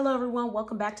Hello everyone,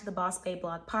 welcome back to the Boss Babe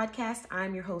Blog podcast.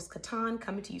 I'm your host Katan,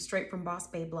 coming to you straight from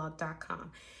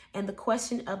bossbabeblog.com. And the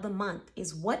question of the month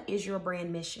is, what is your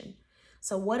brand mission?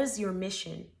 So what is your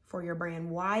mission for your brand?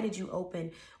 Why did you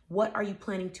open? What are you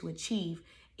planning to achieve?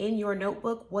 In your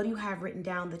notebook, what do you have written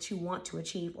down that you want to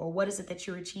achieve, or what is it that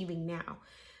you're achieving now?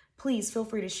 Please feel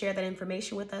free to share that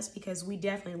information with us because we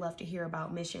definitely love to hear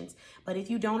about missions. But if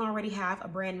you don't already have a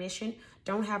brand mission,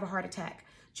 don't have a heart attack.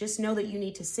 Just know that you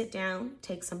need to sit down,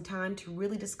 take some time to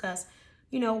really discuss,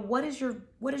 what is your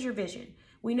vision?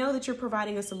 We know that you're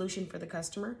providing a solution for the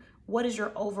customer. What is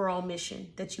your overall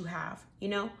mission that you have?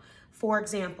 For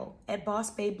example, at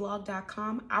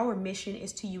bossbabeblog.com, our mission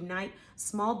is to unite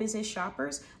small business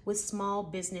shoppers with small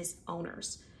business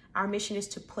owners. Our mission is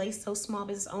to place those small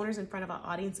business owners in front of an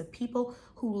audience of people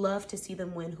who love to see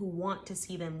them win, who want to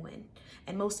see them win.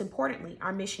 And most importantly,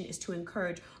 our mission is to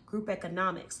encourage group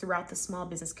economics throughout the small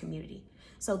business community.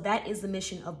 So that is the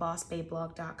mission of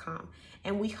bossbabeblog.com.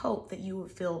 And we hope that you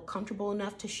would feel comfortable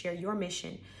enough to share your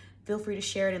mission. Feel free to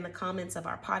share it in the comments of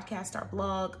our podcast, our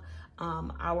blog,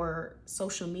 our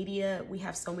social media. We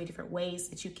have so many different ways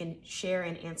that you can share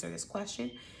and answer this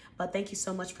question. But thank you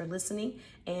so much for listening,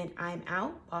 and I'm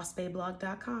out,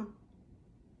 bossbabeblog.com.